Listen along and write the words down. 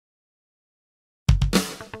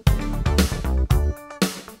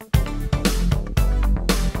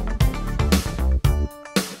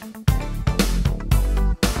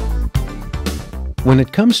When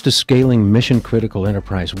it comes to scaling mission-critical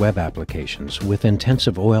enterprise web applications with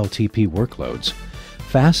intensive OLTP workloads,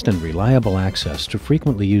 fast and reliable access to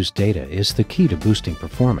frequently used data is the key to boosting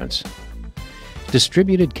performance.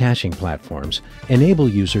 Distributed caching platforms enable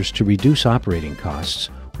users to reduce operating costs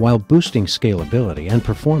while boosting scalability and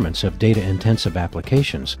performance of data-intensive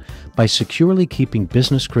applications by securely keeping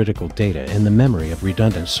business-critical data in the memory of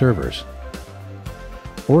redundant servers.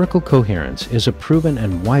 Oracle Coherence is a proven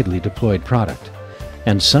and widely deployed product,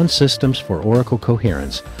 and Sun Systems for Oracle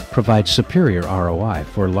Coherence provides superior ROI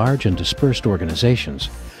for large and dispersed organizations,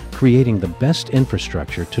 creating the best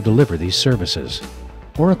infrastructure to deliver these services.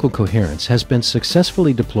 Oracle Coherence has been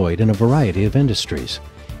successfully deployed in a variety of industries,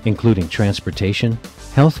 including transportation,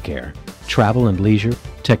 healthcare, travel and leisure,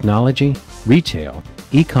 technology, retail,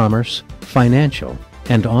 e-commerce, financial,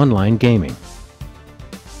 and online gaming.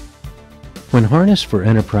 When harnessed for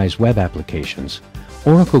enterprise web applications,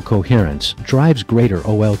 Oracle Coherence drives greater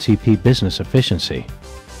OLTP business efficiency,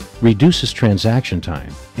 reduces transaction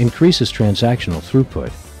time, increases transactional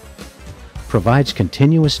throughput, provides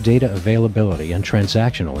continuous data availability and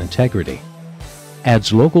transactional integrity,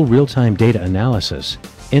 adds local real-time data analysis,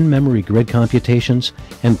 in-memory grid computations,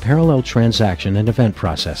 and parallel transaction and event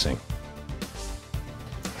processing.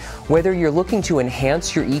 Whether you're looking to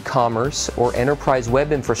enhance your e-commerce or enterprise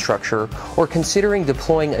web infrastructure, or considering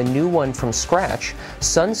deploying a new one from scratch,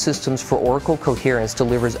 Sun Systems for Oracle Coherence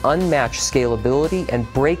delivers unmatched scalability and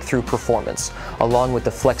breakthrough performance, along with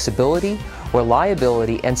the flexibility,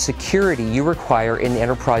 reliability, and security you require in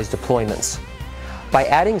enterprise deployments. By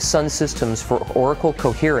adding Sun Systems for Oracle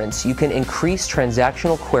Coherence, you can increase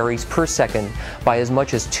transactional queries per second by as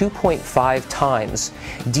much as 2.5 times,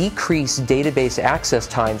 decrease database access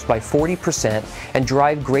times by 40%, and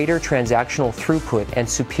drive greater transactional throughput and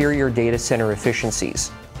superior data center efficiencies.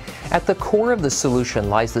 At the core of the solution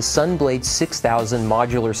lies the SunBlade 6000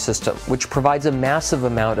 modular system, which provides a massive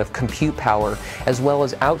amount of compute power as well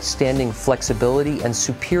as outstanding flexibility and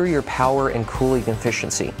superior power and cooling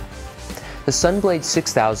efficiency. The SunBlade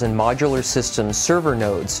 6000 modular system server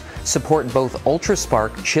nodes support both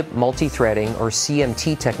UltraSPARC chip multithreading or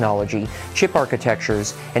CMT technology, chip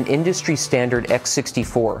architectures, and industry standard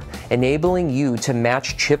x64, enabling you to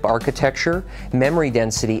match chip architecture, memory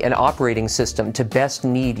density, and operating system to best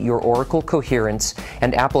meet your Oracle Coherence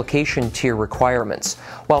and application tier requirements,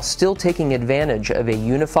 while still taking advantage of a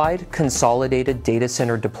unified, consolidated data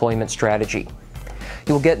center deployment strategy.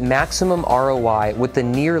 You'll get maximum ROI with the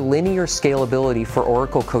near-linear scalability for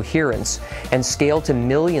Oracle Coherence and scale to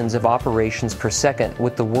millions of operations per second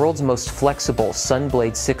with the world's most flexible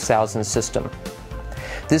SunBlade 6000 system.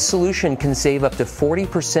 This solution can save up to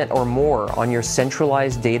 40% or more on your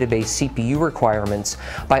centralized database CPU requirements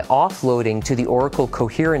by offloading to the Oracle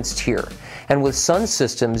Coherence tier, and with Sun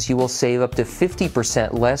Systems you will save up to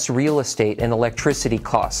 50% less real estate and electricity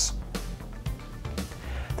costs.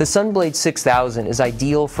 The SunBlade 6000 is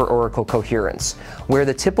ideal for Oracle Coherence, where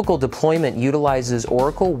the typical deployment utilizes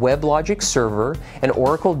Oracle WebLogic Server and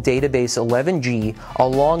Oracle Database 11G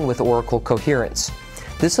along with Oracle Coherence.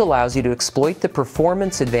 This allows you to exploit the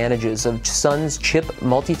performance advantages of Sun's chip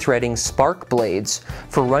multithreading SPARC blades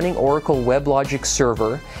for running Oracle WebLogic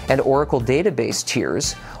Server and Oracle Database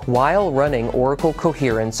tiers while running Oracle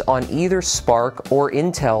Coherence on either SPARC or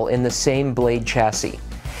Intel in the same blade chassis.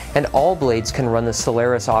 And all blades can run the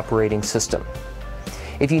Solaris operating system.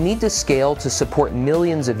 If you need to scale to support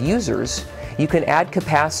millions of users, you can add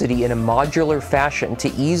capacity in a modular fashion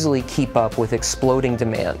to easily keep up with exploding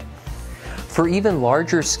demand. For even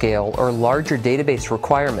larger scale or larger database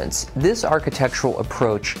requirements, this architectural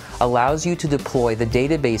approach allows you to deploy the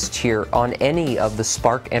database tier on any of the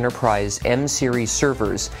SPARC Enterprise M-Series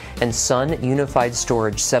servers and Sun Unified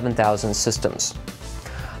Storage 7000 systems.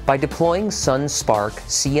 By deploying Sun SPARC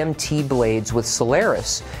CMT blades with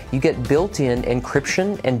Solaris, you get built-in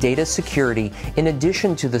encryption and data security in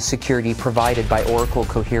addition to the security provided by Oracle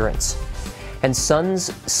Coherence. And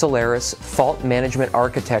Sun's Solaris fault management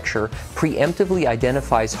architecture preemptively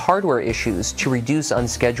identifies hardware issues to reduce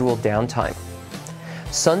unscheduled downtime.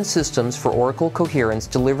 Sun Systems for Oracle Coherence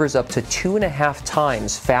delivers up to 2.5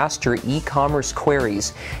 times faster e-commerce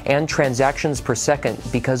queries and transactions per second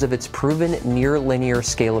because of its proven near-linear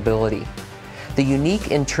scalability. The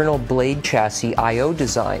unique internal blade chassis I/O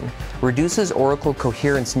design reduces Oracle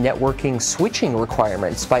Coherence networking switching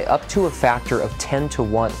requirements by up to a factor of 10 to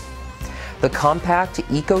 1. The compact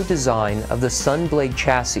eco-design of the SunBlade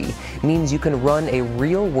chassis means you can run a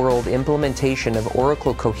real-world implementation of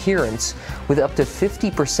Oracle Coherence with up to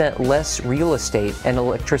 50% less real estate and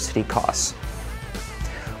electricity costs.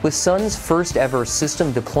 With Sun's first ever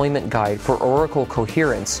system deployment guide for Oracle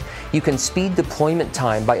Coherence, you can speed deployment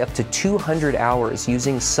time by up to 200 hours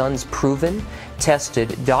using Sun's proven,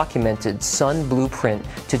 tested, documented Sun blueprint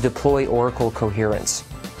to deploy Oracle Coherence.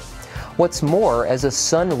 What's more, as a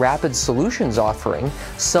Sun Rapid Solutions offering,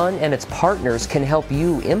 Sun and its partners can help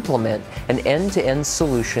you implement an end-to-end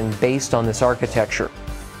solution based on this architecture.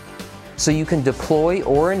 So you can deploy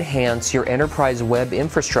or enhance your enterprise web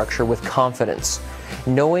infrastructure with confidence,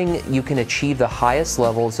 knowing you can achieve the highest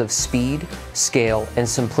levels of speed, scale, and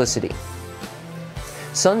simplicity.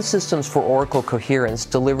 Sun Systems for Oracle Coherence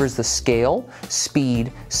delivers the scale,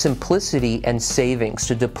 speed, simplicity, and savings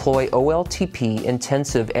to deploy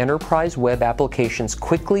OLTP-intensive enterprise web applications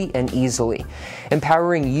quickly and easily,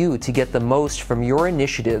 empowering you to get the most from your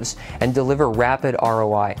initiatives and deliver rapid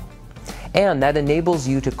ROI. And that enables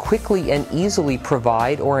you to quickly and easily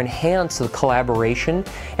provide or enhance the collaboration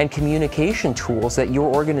and communication tools that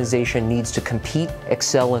your organization needs to compete,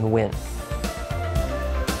 excel, and win.